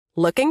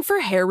Looking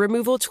for hair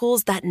removal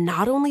tools that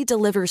not only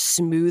deliver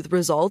smooth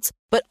results,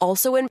 but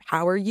also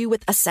empower you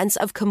with a sense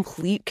of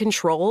complete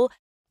control?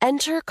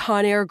 Enter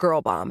Conair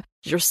Girl Bomb,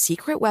 your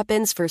secret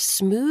weapons for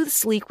smooth,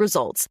 sleek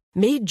results,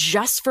 made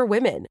just for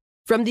women.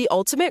 From the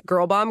ultimate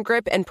Girl Bomb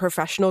grip and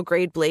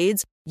professional-grade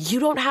blades, you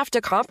don't have to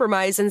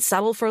compromise and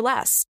settle for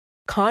less.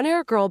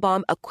 Conair Girl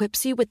Bomb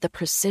equips you with the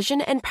precision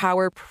and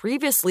power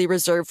previously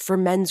reserved for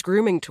men's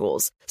grooming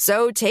tools.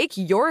 So take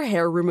your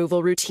hair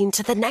removal routine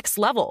to the next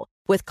level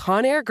with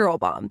Conair Girl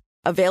Bomb.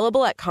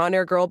 Available at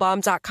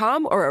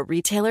ConairGirlBomb.com or a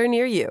retailer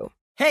near you.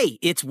 Hey,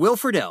 it's Will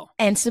Friedle.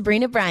 And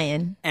Sabrina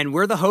Bryan. And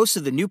we're the hosts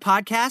of the new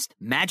podcast,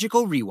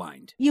 Magical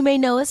Rewind. You may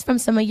know us from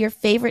some of your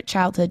favorite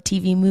childhood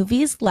TV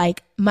movies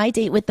like My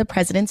Date with the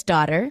President's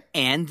Daughter.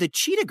 And the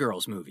Cheetah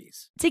Girls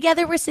movies.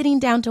 Together, we're sitting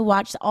down to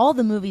watch all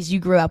the movies you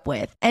grew up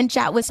with and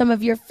chat with some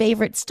of your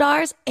favorite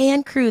stars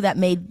and crew that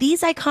made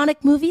these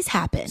iconic movies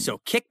happen.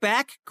 So kick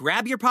back,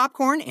 grab your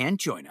popcorn, and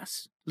join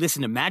us.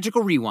 Listen to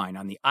Magical Rewind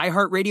on the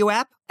iHeartRadio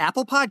app,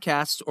 Apple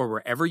Podcasts, or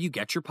wherever you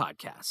get your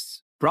podcasts.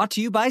 Brought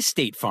to you by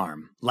State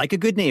Farm. Like a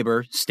good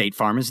neighbor, State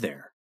Farm is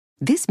there.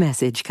 This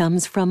message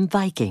comes from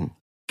Viking,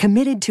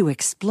 committed to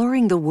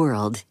exploring the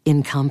world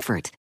in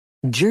comfort.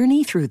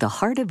 Journey through the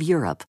heart of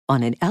Europe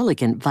on an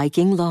elegant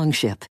Viking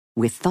longship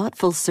with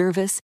thoughtful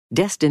service,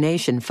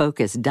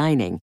 destination-focused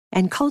dining,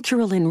 and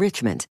cultural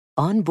enrichment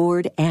on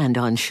board and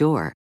on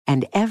shore.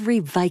 And every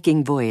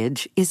Viking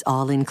voyage is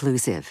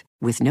all-inclusive,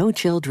 with no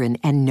children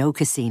and no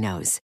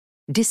casinos.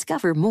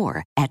 Discover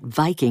more at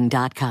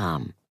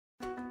Viking.com.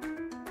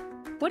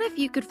 What if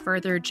you could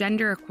further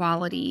gender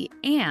equality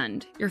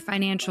and your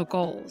financial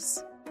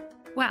goals?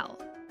 Well,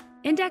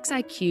 Index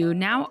IQ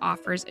now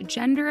offers a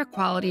gender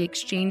equality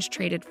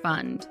exchange-traded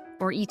fund,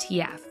 or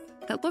ETF,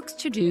 that looks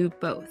to do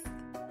both.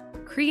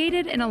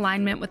 Created in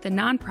alignment with the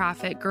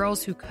nonprofit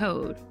Girls Who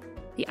Code,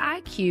 the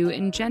IQ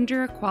and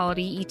Gender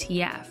Equality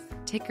ETF,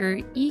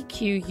 ticker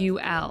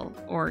EQUL,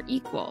 or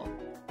Equal,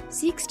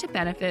 seeks to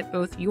benefit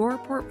both your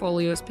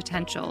portfolio's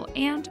potential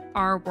and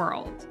our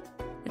world.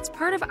 It's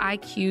part of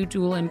IQ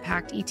Dual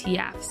Impact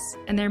ETFs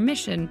and their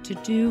mission to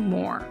do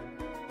more.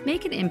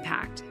 Make an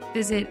impact.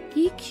 Visit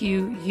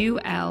EQULETF.com.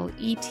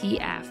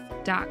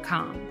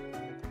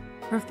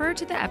 Refer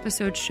to the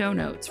episode show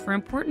notes for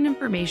important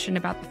information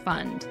about the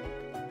fund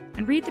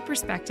and read the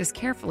prospectus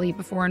carefully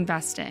before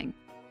investing.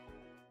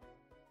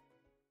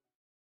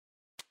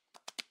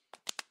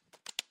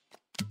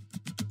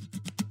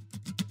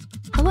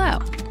 Hello.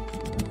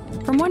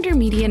 From Wonder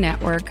Media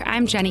Network,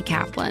 I'm Jenny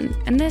Kaplan,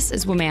 and this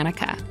is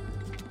Womanica.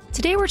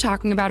 Today we're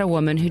talking about a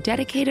woman who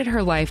dedicated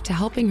her life to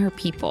helping her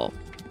people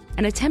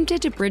and attempted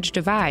to bridge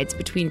divides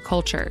between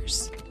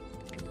cultures.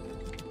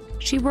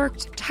 She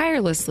worked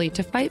tirelessly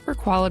to fight for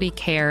quality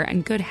care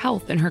and good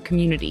health in her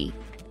community.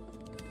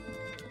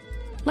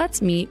 Let's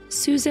meet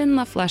Susan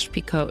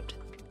LaFlèche-Picotte.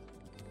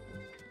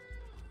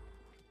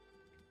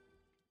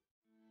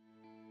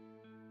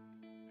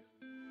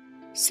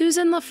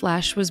 Susan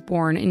LaFlèche was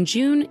born in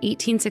June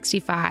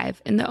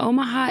 1865 in the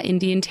Omaha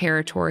Indian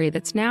Territory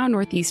that's now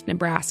northeast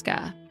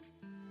Nebraska.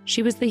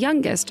 She was the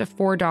youngest of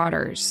 4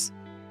 daughters.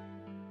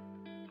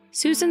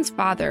 Susan's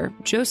father,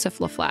 Joseph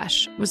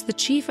LaFlèche, was the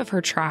chief of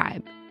her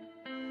tribe.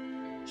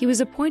 He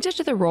was appointed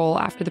to the role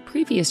after the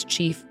previous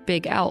chief,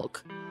 Big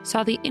Elk,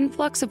 saw the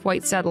influx of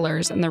white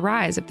settlers and the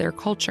rise of their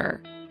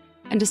culture,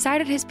 and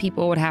decided his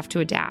people would have to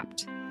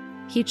adapt.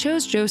 He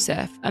chose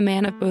Joseph, a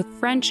man of both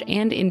French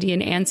and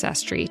Indian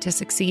ancestry, to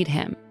succeed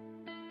him.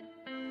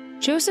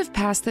 Joseph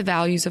passed the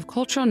values of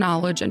cultural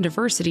knowledge and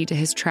diversity to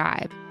his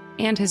tribe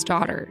and his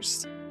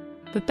daughters.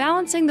 But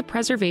balancing the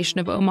preservation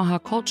of Omaha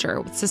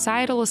culture with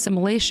societal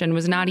assimilation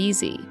was not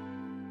easy.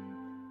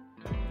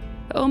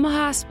 The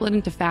Omaha split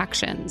into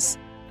factions.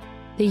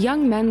 The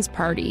Young Men's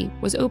Party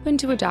was open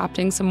to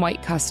adopting some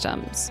white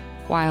customs,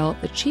 while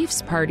the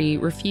Chiefs Party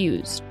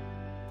refused.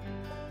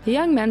 The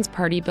Young Men's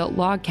Party built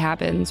log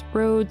cabins,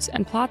 roads,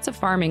 and plots of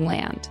farming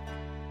land.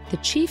 The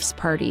Chiefs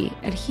Party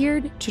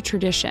adhered to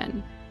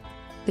tradition.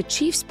 The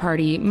Chiefs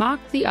Party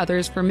mocked the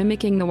others for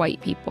mimicking the white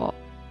people.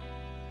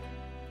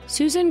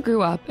 Susan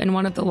grew up in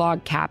one of the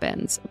log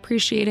cabins,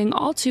 appreciating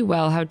all too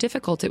well how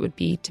difficult it would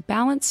be to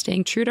balance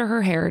staying true to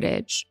her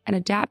heritage and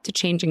adapt to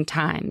changing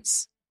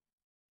times.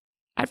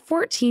 At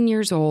 14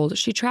 years old,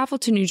 she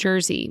traveled to New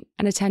Jersey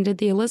and attended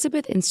the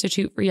Elizabeth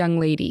Institute for Young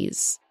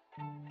Ladies.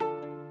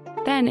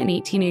 Then, in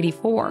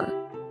 1884,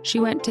 she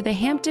went to the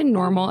Hampton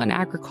Normal and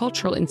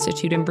Agricultural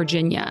Institute in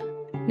Virginia,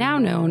 now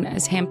known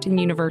as Hampton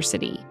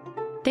University.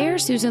 There,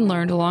 Susan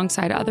learned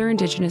alongside other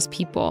Indigenous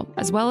people,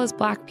 as well as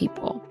Black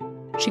people.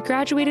 She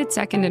graduated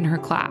second in her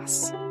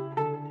class.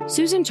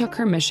 Susan took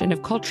her mission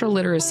of cultural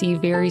literacy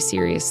very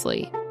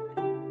seriously.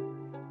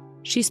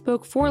 She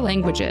spoke 4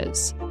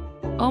 languages: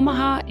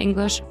 Omaha,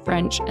 English,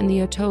 French, and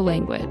the Oto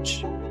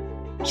language.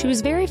 She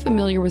was very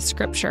familiar with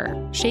scripture,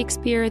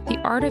 Shakespeare, the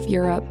art of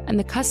Europe, and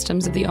the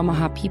customs of the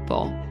Omaha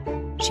people.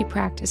 She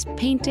practiced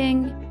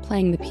painting,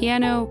 playing the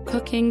piano,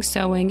 cooking,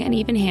 sewing, and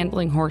even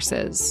handling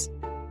horses.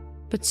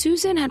 But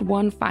Susan had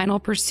one final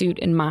pursuit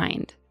in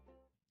mind.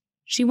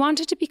 She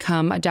wanted to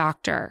become a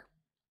doctor.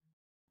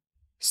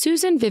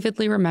 Susan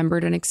vividly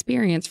remembered an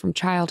experience from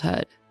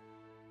childhood.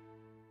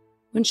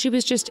 When she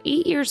was just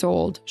 8 years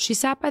old, she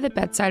sat by the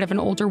bedside of an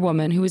older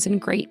woman who was in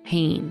great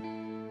pain.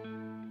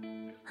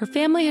 Her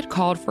family had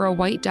called for a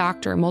white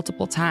doctor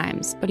multiple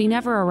times, but he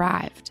never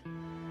arrived.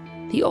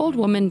 The old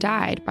woman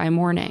died by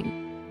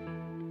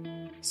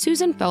morning.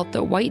 Susan felt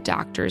that white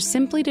doctors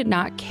simply did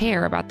not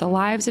care about the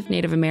lives of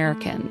Native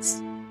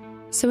Americans.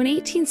 So in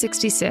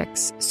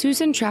 1866,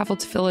 Susan traveled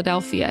to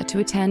Philadelphia to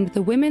attend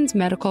the Women's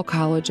Medical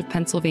College of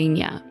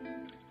Pennsylvania.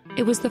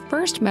 It was the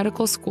first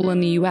medical school in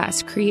the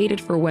U.S. created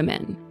for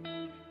women.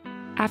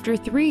 After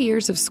 3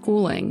 years of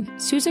schooling,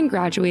 Susan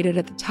graduated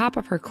at the top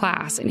of her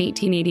class in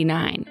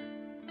 1889.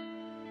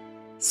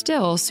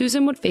 Still,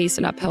 Susan would face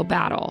an uphill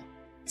battle.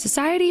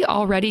 Society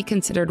already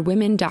considered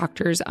women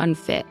doctors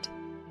unfit,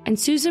 and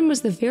Susan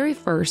was the very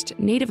first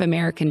Native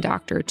American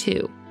doctor,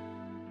 too.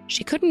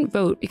 She couldn't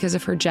vote because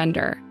of her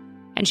gender,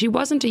 and she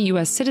wasn't a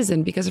U.S.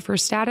 citizen because of her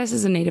status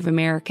as a Native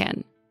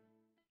American.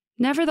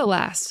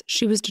 Nevertheless,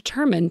 she was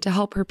determined to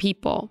help her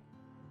people.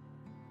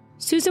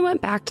 Susan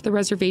went back to the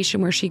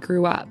reservation where she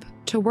grew up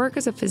to work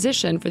as a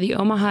physician for the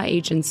Omaha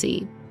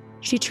Agency.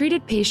 She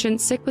treated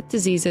patients sick with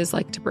diseases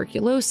like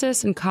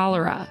tuberculosis and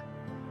cholera,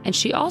 and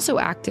she also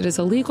acted as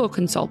a legal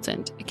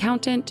consultant,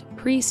 accountant,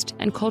 priest,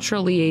 and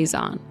cultural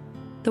liaison.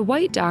 The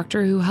white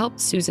doctor who helped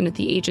Susan at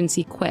the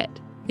agency quit,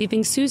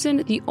 leaving Susan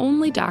the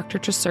only doctor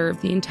to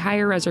serve the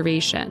entire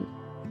reservation.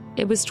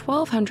 It was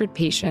 1,200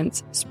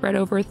 patients spread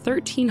over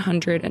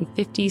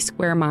 1,350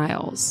 square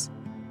miles.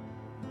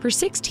 For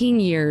 16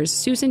 years,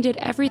 Susan did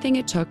everything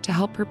it took to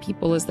help her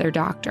people as their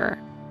doctor.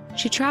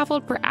 She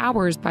traveled for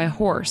hours by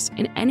horse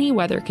in any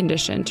weather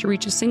condition to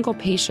reach a single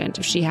patient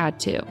if she had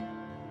to.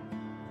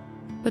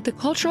 But the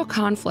cultural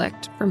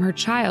conflict from her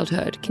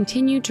childhood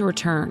continued to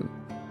return.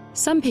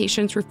 Some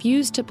patients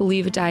refused to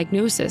believe a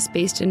diagnosis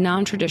based in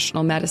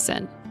non-traditional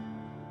medicine.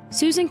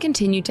 Susan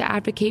continued to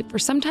advocate for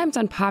sometimes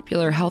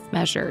unpopular health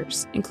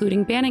measures,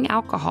 including banning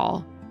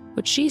alcohol,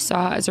 which she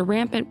saw as a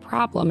rampant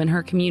problem in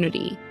her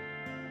community.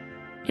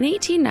 In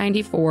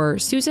 1894,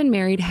 Susan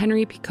married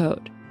Henry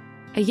Picotte,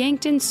 a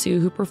Yankton Sioux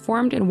who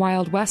performed in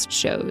Wild West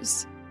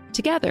shows.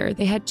 Together,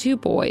 they had 2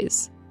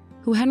 boys,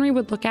 who Henry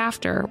would look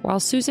after while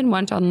Susan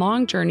went on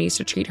long journeys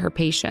to treat her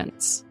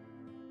patients.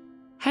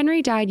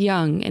 Henry died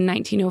young in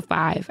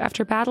 1905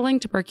 after battling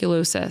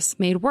tuberculosis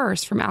made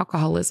worse from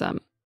alcoholism.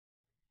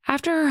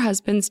 After her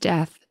husband's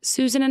death,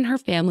 Susan and her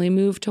family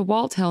moved to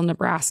Walt Hill,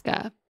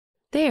 Nebraska.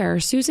 There,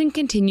 Susan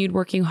continued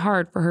working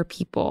hard for her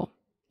people,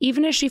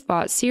 even as she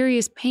fought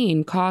serious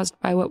pain caused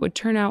by what would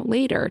turn out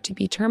later to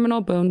be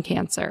terminal bone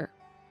cancer.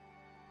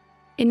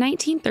 In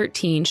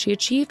 1913, she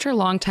achieved her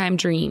longtime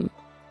dream.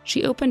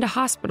 She opened a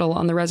hospital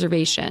on the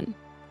reservation.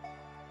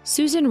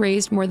 Susan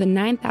raised more than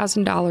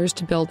 $9,000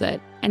 to build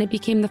it, and it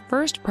became the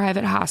first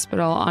private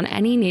hospital on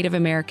any Native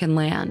American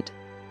land.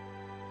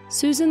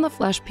 Susan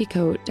LaFlesche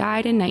Picotte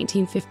died in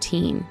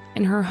 1915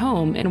 in her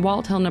home in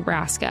Walt Hill,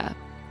 Nebraska.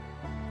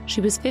 She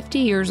was 50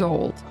 years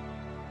old.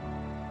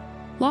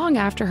 Long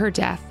after her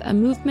death, a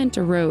movement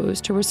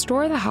arose to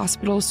restore the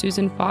hospital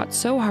Susan fought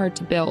so hard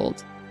to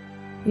build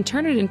and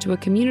turn it into a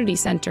community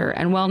center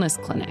and wellness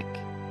clinic.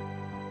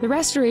 The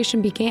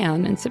restoration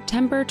began in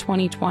September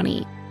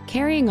 2020,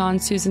 carrying on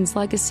Susan's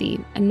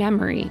legacy and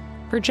memory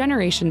for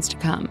generations to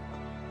come.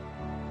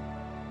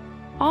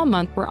 All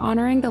month, we're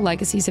honoring the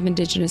legacies of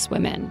Indigenous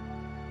women.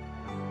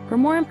 For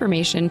more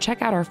information,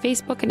 check out our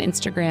Facebook and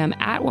Instagram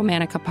at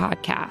Womanica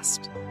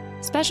Podcast.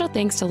 Special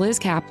thanks to Liz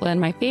Kaplan,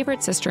 my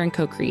favorite sister and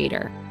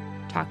co-creator.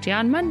 Talk to you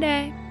on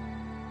Monday.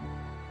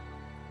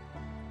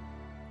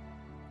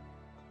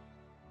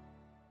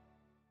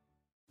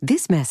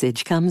 This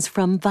message comes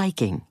from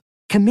Viking,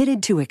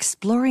 committed to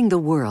exploring the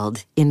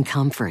world in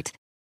comfort.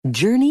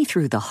 Journey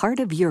through the heart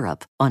of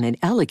Europe on an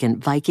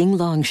elegant Viking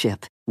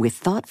longship with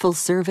thoughtful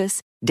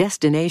service,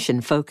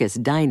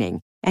 destination-focused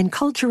dining, and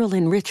cultural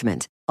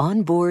enrichment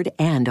on board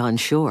and on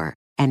shore.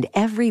 And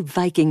every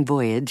Viking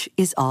voyage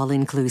is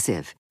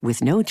all-inclusive,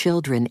 with no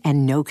children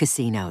and no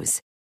casinos.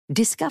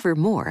 Discover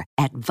more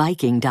at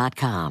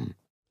Viking.com.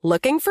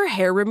 Looking for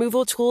hair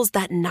removal tools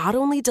that not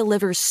only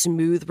deliver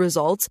smooth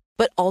results,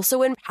 but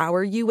also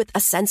empower you with a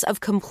sense of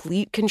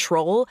complete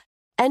control?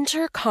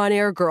 Enter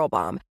Conair Girl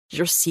Bomb,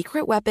 your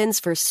secret weapons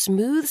for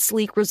smooth,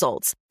 sleek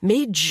results,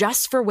 made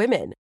just for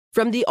women.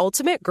 From the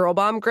ultimate Girl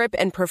Bomb grip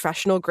and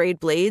professional-grade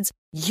blades,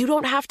 you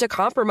don't have to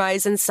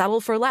compromise and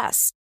settle for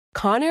less.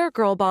 Conair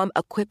Girl Bomb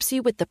equips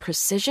you with the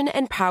precision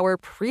and power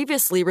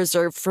previously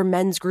reserved for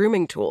men's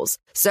grooming tools.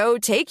 So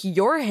take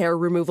your hair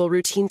removal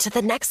routine to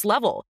the next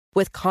level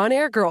with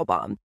Conair Girl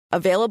Bomb.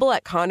 Available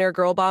at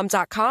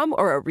ConairGirlBomb.com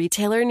or a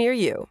retailer near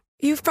you.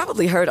 You've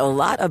probably heard a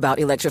lot about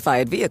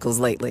electrified vehicles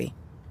lately.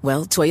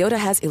 Well, Toyota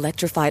has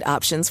electrified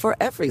options for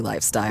every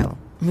lifestyle.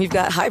 We've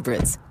got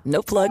hybrids,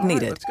 no plug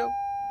needed. Let's go.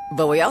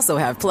 But we also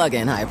have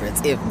plug-in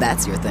hybrids, if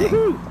that's your thing.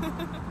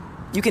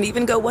 Woohoo! You can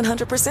even go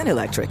 100%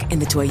 electric in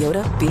the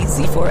Toyota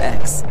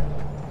bZ4X.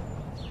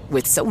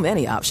 With so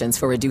many options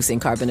for reducing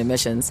carbon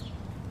emissions,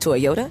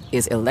 Toyota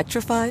is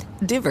electrified,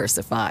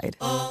 diversified.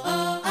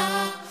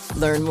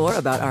 Learn more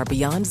about our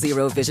Beyond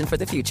Zero vision for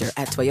the future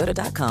at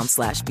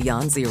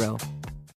toyota.com/beyond zero.